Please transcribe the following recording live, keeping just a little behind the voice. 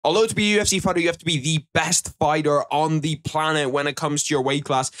Although to be a UFC fighter, you have to be the best fighter on the planet when it comes to your weight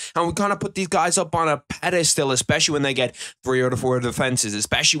class. And we kind of put these guys up on a pedestal, especially when they get 3 out of 4 defenses,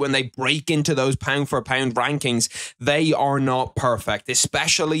 especially when they break into those pound for pound rankings. They are not perfect,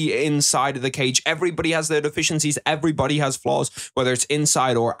 especially inside of the cage. Everybody has their deficiencies. Everybody has flaws, whether it's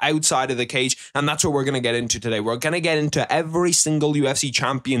inside or outside of the cage. And that's what we're going to get into today. We're going to get into every single UFC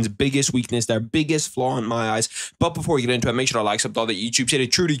champion's biggest weakness, their biggest flaw in my eyes. But before we get into it, make sure to like, sub, all that YouTube shit.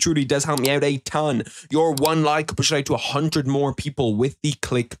 It truly does help me out a ton. Your one like could push it out to 100 more people with the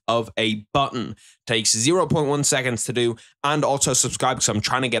click of a button. Takes 0.1 seconds to do, and also subscribe because I'm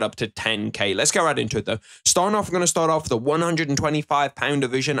trying to get up to 10k. Let's get right into it though. Starting off, we're going to start off with the 125 pound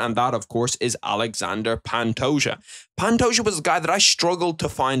division, and that of course is Alexander Pantoja. Pantoja was a guy that I struggled to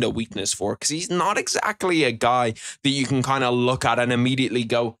find a weakness for because he's not exactly a guy that you can kind of look at and immediately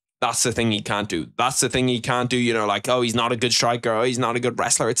go, that's the thing he can't do. That's the thing he can't do. You know, like, oh, he's not a good striker. Oh, he's not a good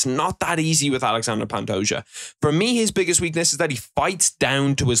wrestler. It's not that easy with Alexander Pantoja. For me, his biggest weakness is that he fights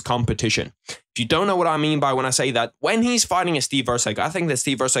down to his competition. If you don't know what I mean by when I say that, when he's fighting a Steve Versailles, I think that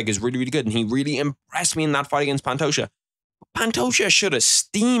Steve Versailles is really good, and he really impressed me in that fight against Pantoja. Pantoja should have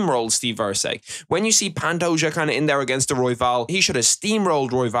steamrolled Steve Versailles. When you see Pantoja kind of in there against the Royval, he should have steamrolled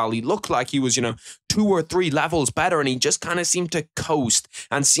Royval. He looked like he was, 2 or 3 levels better, and he just kind of seemed to coast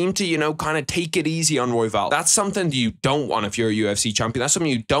and seemed to, kind of take it easy on Royval. That's something that you don't want if you're a UFC champion. That's something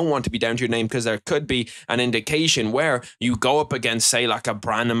you don't want to be down to your name, because there could be an indication where you go up against, say, like a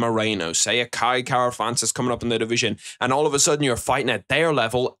Brandon Moreno, say a Kai Kara-France coming up in the division, and all of a sudden you're fighting at their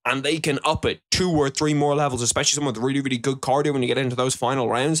level, and they can up it 2 or 3 more levels, especially someone with really good cardio when you get into those final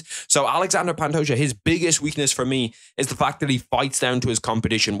rounds. So Alexander Pantoja, his biggest weakness for me is the fact that he fights down to his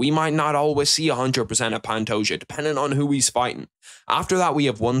competition. We might not always see 100% of Pantoja, depending on who he's fighting. After that, we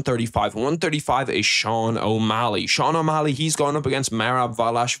have 135. 135 is Sean O'Malley. Sean O'Malley, he's gone up against Merab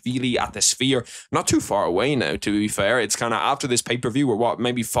Valashvili at the Sphere. Not too far away now, to be fair. It's kind of after this pay-per-view, we're what,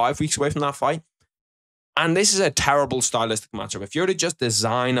 maybe 5 weeks away from that fight? And this is a terrible stylistic matchup. If you're to just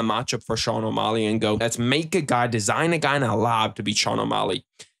design a matchup for Sean O'Malley and go, let's make a guy, design a guy in a lab to beat Sean O'Malley.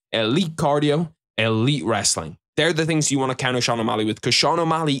 Elite cardio, elite wrestling. They're the things you want to counter Sean O'Malley with, because Sean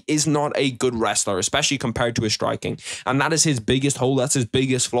O'Malley is not a good wrestler, especially compared to his striking. And that is his biggest hole. That's his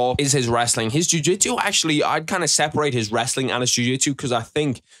biggest flaw, is his wrestling. His jiu-jitsu, actually, I'd kind of separate his wrestling and his jiu-jitsu, because I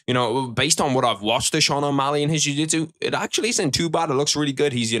think, based on what I've watched of Sean O'Malley and his jiu-jitsu, it actually isn't too bad. It looks really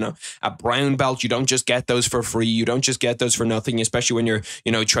good. He's, a brown belt. You don't just get those for free. You don't just get those for nothing, especially when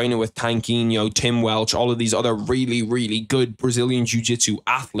you're, training with Tanquinho, Tim Welch, all of these other really good Brazilian jiu-jitsu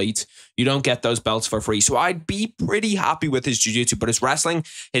athletes. You don't get those belts for free. So I'd be pretty happy with his jiu-jitsu, but his wrestling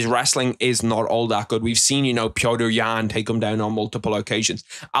is not all that good. We've seen, Piotr Jan take him down on multiple occasions.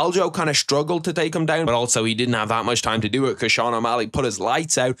 Aljo kind of struggled to take him down, but also he didn't have that much time to do it because Sean O'Malley put his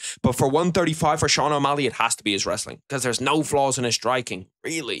lights out. But for 135 for Sean O'Malley, it has to be his wrestling, because there's no flaws in his striking,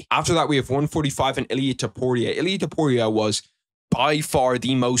 really. After that, we have 145 and Ilia Topuria. Ilia Topuria was by far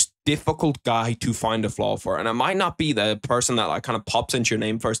the most difficult guy to find a flaw for. And it might not be the person that like kind of pops into your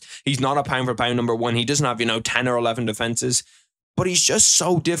name first. He's not a pound for pound number 1. He doesn't have, 10 or 11 defenses. But he's just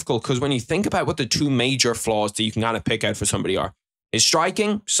so difficult, because when you think about what the 2 major flaws that you can kind of pick out for somebody are, his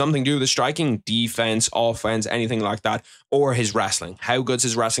striking, something to do with the striking, defense, offense, anything like that, or his wrestling. How good is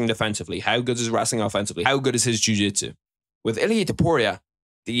his wrestling defensively? How good is his wrestling offensively? How good is his jiu-jitsu? With Ilia Topuria,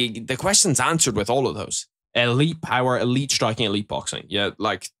 the question's answered with all of those. Elite power, elite striking, elite boxing. Yeah,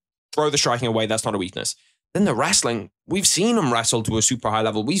 like, throw the striking away, that's not a weakness. Then the wrestling, we've seen him wrestle to a super high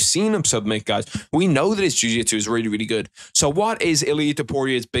level. We've seen him submit guys. We know that his jiu-jitsu is really good. So what is Ilia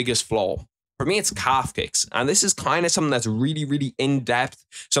Topuria's biggest flaw? For me, it's calf kicks. And this is kind of something that's really in-depth,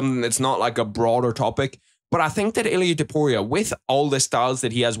 something that's not like a broader topic. But I think that Ilia Topuria, with all the styles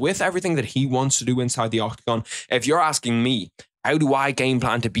that he has, with everything that he wants to do inside the octagon, if you're asking me, how do I game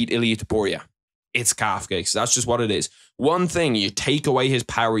plan to beat Ilia Topuria? It's calf kicks. That's just what it is. One thing, you take away his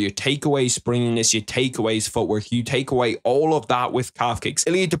power, you take away his springiness, you take away his footwork, you take away all of that with calf kicks.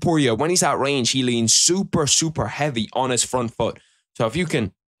 Ilia Topuria, when he's at range, he leans super heavy on his front foot. So if you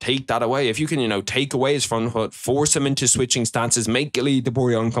can take that away, if you can, take away his front foot, force him into switching stances, make Ilia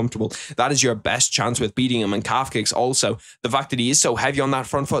Topuria uncomfortable, that is your best chance with beating him. And calf kicks also, the fact that he is so heavy on that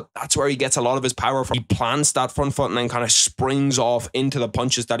front foot, that's where he gets a lot of his power from. He plants that front foot and then kind of springs off into the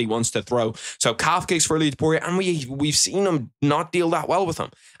punches that he wants to throw. So calf kicks for Ilia Topuria, and we've seen him not deal that well with them.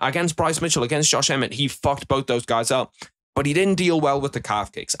 Against Bryce Mitchell, against Josh Emmett, he fucked both those guys up. But he didn't deal well with the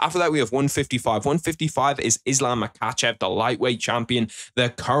calf kicks. After that, we have 155. 155 is Islam Makhachev, the lightweight champion, the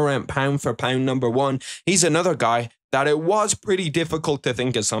current pound for pound number 1. He's another guy that it was pretty difficult to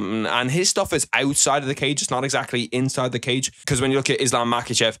think of something. And his stuff is outside of the cage. It's not exactly inside the cage. Because when you look at Islam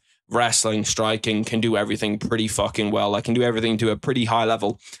Makhachev, wrestling, striking, can do everything pretty fucking well. Like, can do everything to a pretty high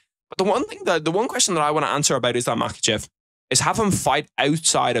level. But the one question that I want to answer about Islam Makhachev is have him fight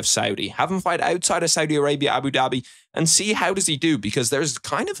outside of Saudi. Have him fight outside of Saudi Arabia, Abu Dhabi, and see how does he do. Because there's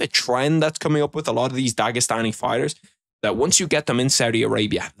kind of a trend that's coming up with a lot of these Dagestani fighters that once you get them in Saudi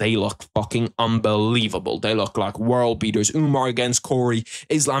Arabia, they look fucking unbelievable. They look like world beaters. Umar against Corey,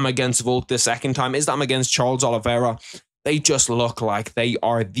 Islam against Volk the second time, Islam against Charles Oliveira. They just look like they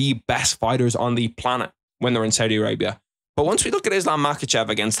are the best fighters on the planet when they're in Saudi Arabia. But once we look at Islam Makhachev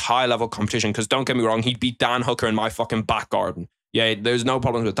against high-level competition, because don't get me wrong, he'd beat Dan Hooker in my fucking back garden. Yeah, there's no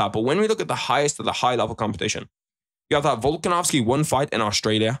problems with that. But when we look at the highest of the high-level competition, you have that Volkanovski one fight in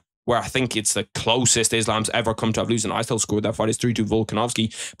Australia, where I think it's the closest Islam's ever come to have losing. I still scored that fight. It's 3-2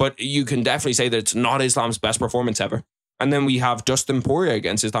 Volkanovski. But you can definitely say that it's not Islam's best performance ever. And then we have Dustin Poirier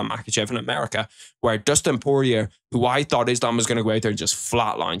against Islam Makhachev in America, where Dustin Poirier, who I thought Islam was going to go out there and just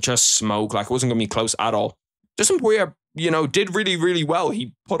flatline, just smoke, like it wasn't going to be close at all. Dustin Poirier, did really, really well.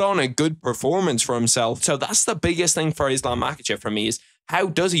 He put on a good performance for himself. So that's the biggest thing for Islam Makhachev for me is how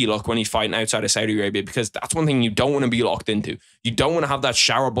does he look when he's fighting outside of Saudi Arabia? Because that's one thing you don't want to be locked into. You don't want to have that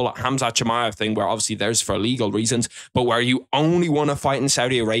shower bullet Hamzat Chimaev thing where obviously there's for legal reasons, but where you only want to fight in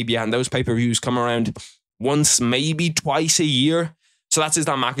Saudi Arabia and those pay-per-views come around once, maybe twice a year. So that's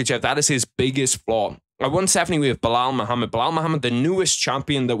Islam Makhachev. That is his biggest flaw. At 170, we have Belal Muhammad. Belal Muhammad, the newest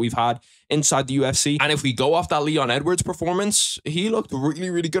champion that we've had inside the UFC. And if we go off that Leon Edwards performance, he looked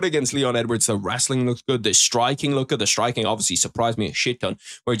really, really good against Leon Edwards. The wrestling looked good. The striking looked good. The striking obviously surprised me a shit ton,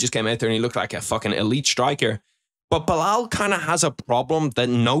 where he just came out there and he looked like a fucking elite striker. But Belal kind of has a problem that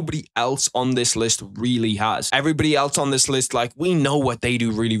nobody else on this list really has. Everybody else on this list, like, we know what they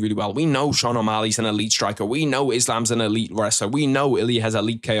do really, really well. We know Sean O'Malley's an elite striker. We know Islam's an elite wrestler. We know Ilya has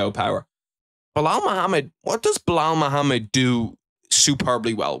elite KO power. Belal Muhammad, what does Belal Muhammad do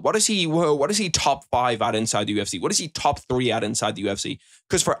superbly well? What is he top 5 at inside the UFC? What is he top 3 at inside the UFC?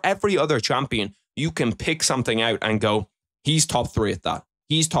 Because for every other champion, you can pick something out and go, he's top 3 at that.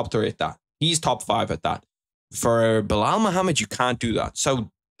 He's top 3 at that. He's top 5 at that. For Belal Muhammad, you can't do that. So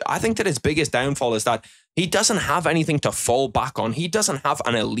I think that his biggest downfall is that he doesn't have anything to fall back on. He doesn't have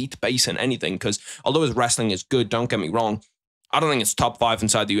an elite base in anything because although his wrestling is good, don't get me wrong, I don't think it's top 5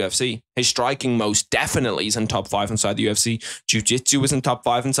 inside the UFC. His striking most definitely is in top 5 inside the UFC. Jiu-jitsu is in top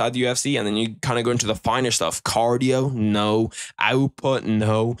 5 inside the UFC. And then you kind of go into the finer stuff. Cardio, no. Output,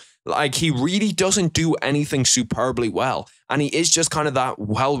 no. Like, he really doesn't do anything superbly well. And he is just kind of that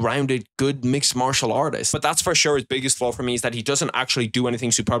well-rounded, good mixed martial artist. But that's for sure his biggest flaw for me is that he doesn't actually do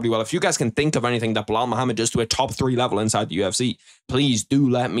anything superbly well. If you guys can think of anything that Belal Muhammad does to a top 3 level inside the UFC, please do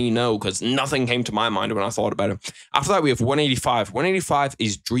let me know because nothing came to my mind when I thought about it. After that, we have 185. 185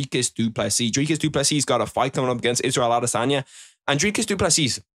 is Dricus du Plessis. Dricus du Plessis got a fight coming up against Israel Adesanya. And Dricus du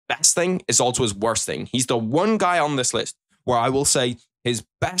Plessis' best thing is also his worst thing. He's the one guy on this list where I will say his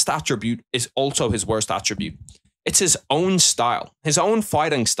best attribute is also his worst attribute. It's his own style, his own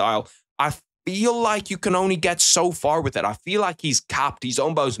fighting style. I feel like you can only get so far with it. I feel like he's capped. He's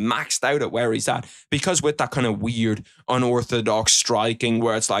almost maxed out at where he's at because with that kind of weird, unorthodox striking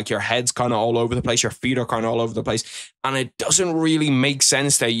where it's like your head's kind of all over the place, your feet are kind of all over the place. And it doesn't really make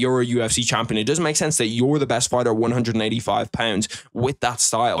sense that you're a UFC champion. It doesn't make sense that you're the best fighter 185 pounds with that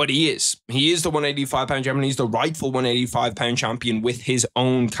style. But he is. He is the 185 pound champion. He's the rightful 185 pound champion with his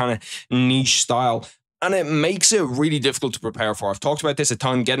own kind of niche style. And it makes it really difficult to prepare for. I've talked about this a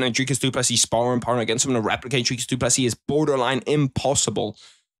ton. Getting a Dricus du Plessis sparring partner against someone to replicate Dricus du Plessis is borderline impossible.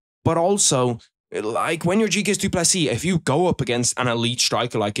 But also, like when you're Dricus du Plessis, if you go up against an elite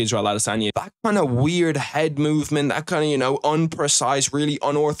striker like Israel Adesanya, that kind of weird head movement, that kind of, unprecise, really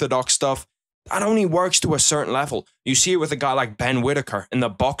unorthodox stuff, that only works to a certain level. You see it with a guy like Ben Whittaker in the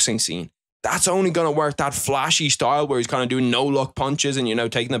boxing scene. That's only going to work. That flashy style where he's kind of doing no-look punches and,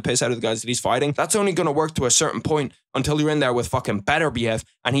 taking the piss out of the guys that he's fighting. That's only going to work to a certain point until you're in there with fucking Beterbiev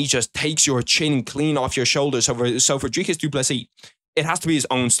and he just takes your chin clean off your shoulders. So for Dricus du Plessis, it has to be his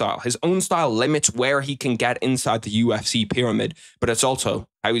own style. His own style limits where he can get inside the UFC pyramid, but it's also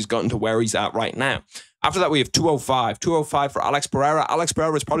how he's gotten to where he's at right now. After that, we have 205. 205 for Alex Pereira. Alex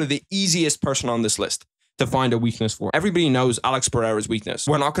Pereira is probably the easiest person on this list to find a weakness for. Everybody knows Alex Pereira's weakness.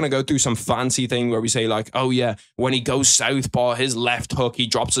 We're not going to go through some fancy thing where we say like, oh yeah, when he goes southpaw, his left hook, he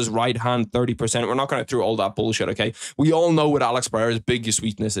drops his right hand 30%. We're not going to through all that bullshit, okay? We all know what Alex Pereira's biggest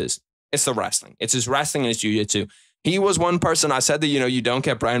weakness is. It's the wrestling. It's his wrestling and his jiu-jitsu. He was one person, I said that, you don't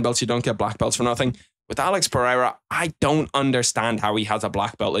get brown belts, you don't get black belts for nothing. With Alex Pereira, I don't understand how he has a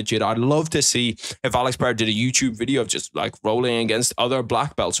black belt legit. I'd love to see if Alex Pereira did a YouTube video of just like rolling against other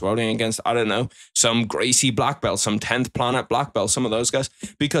black belts, rolling against, I don't know, some Gracie black belt, some 10th Planet black belt, some of those guys,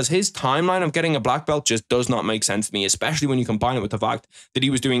 because his timeline of getting a black belt just does not make sense to me, especially when you combine it with the fact that he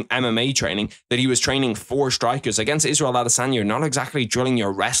was doing MMA training, that he was training 4 strikers. Against Israel Adesanya, you're not exactly drilling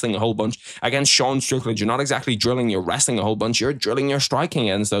your wrestling a whole bunch. Against Sean Strickland, you're not exactly drilling your wrestling a whole bunch. You're drilling your striking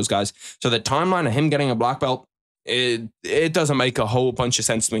against those guys. So the timeline of him getting a black belt, it doesn't make a whole bunch of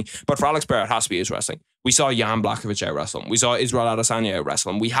sense to me. But for Alex Pereira, it has to be his wrestling. We saw Jan Blachowicz out wrestle him. We saw Israel Adesanya out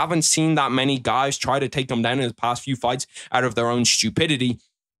wrestle him. We haven't seen that many guys try to take him down in the past few fights out of their own stupidity,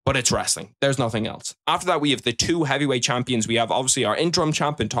 but it's wrestling. There's nothing else. After that, we have the 2 heavyweight champions. We have obviously our interim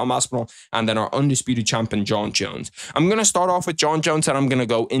champion, Tom Aspinall, and then our undisputed champion, Jon Jones. I'm going to start off with Jon Jones, and I'm going to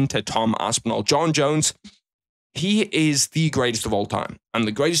go into Tom Aspinall. Jon Jones, he is the greatest of all time. And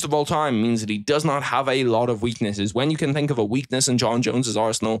the greatest of all time means that he does not have a lot of weaknesses. When you can think of a weakness in Jon Jones's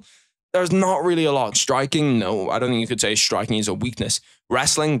arsenal, there's not really a lot. Striking, no. I don't think you could say striking is a weakness.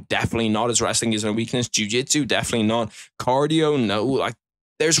 Wrestling, definitely not, as wrestling is a weakness. Jiu-jitsu, definitely not. Cardio, no. Like,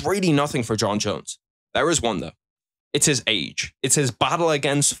 there's really nothing for Jon Jones. There is one, though. It's his age. It's his battle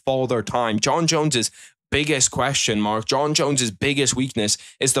against Father Time. Jon Jones's biggest question mark, Jon Jones's biggest weakness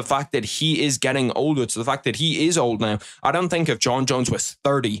is the fact that he is getting older. It's the fact that he is old now. I don't think if Jon Jones was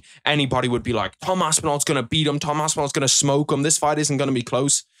 30, anybody would be like, Tom Aspinall's going to beat him. Tom Aspinall's going to smoke him. This fight isn't going to be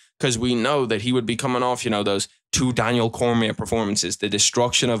close, because we know that he would be coming off, those 2 Daniel Cormier performances, the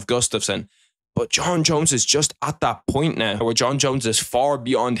destruction of Gustafsson. But Jon Jones is just at that point now where Jon Jones is far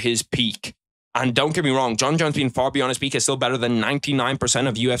beyond his peak. And don't get me wrong, Jon Jones being far beyond his peak is still better than 99%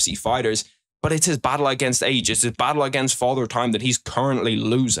 of UFC fighters. But it's his battle against age. It's his battle against Father Time that he's currently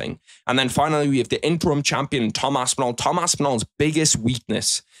losing. And then finally, we have the interim champion, Tom Aspinall. Tom Aspinall's biggest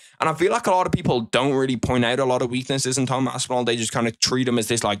weakness. And I feel like a lot of people don't really point out a lot of weaknesses in Tom Aspinall. They just kind of treat him as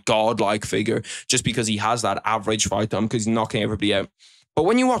this like godlike figure just because he has that average fight time, because he's knocking everybody out. But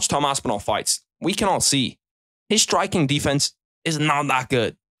when you watch Tom Aspinall fights, we can all see his striking defense is not that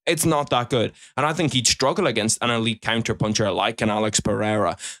good. It's not that good. And I think he'd struggle against an elite counterpuncher like an Alex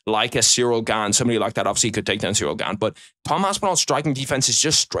Pereira, like a Cyril Gane. Somebody like that obviously could take down Cyril Gane. But Tom Aspinall's striking defense is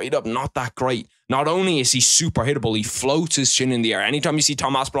just straight up not that great. Not only is he super hittable, he floats his chin in the air. Anytime you see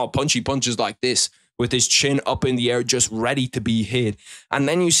Tom Aspinall punch, he punches like this, with his chin up in the air, just ready to be hit. And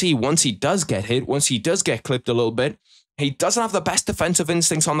then you see once he does get hit, once he does get clipped a little bit, he doesn't have the best defensive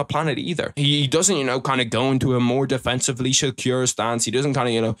instincts on the planet either. He doesn't, kind of go into a more defensively secure stance. He doesn't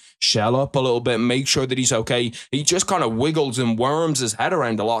kind of, shell up a little bit, make sure that he's okay. He just kind of wiggles and worms his head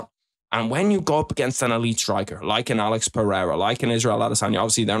around a lot. And when you go up against an elite striker, like an Alex Pereira, like an Israel Adesanya,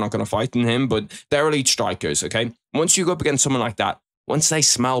 obviously they're not going to fight in him, but they're elite strikers, okay? Once you go up against someone like that, once they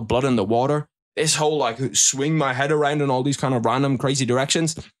smell blood in the water, this whole swing my head around in all these kind of random crazy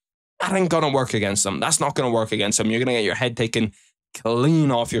directions, that ain't going to work against them. That's not going to work against them. You're going to get your head taken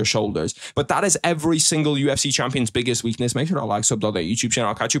clean off your shoulders. But that is every single UFC champion's biggest weakness. Make sure to like, sub, that YouTube channel.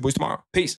 I'll catch you boys tomorrow. Peace.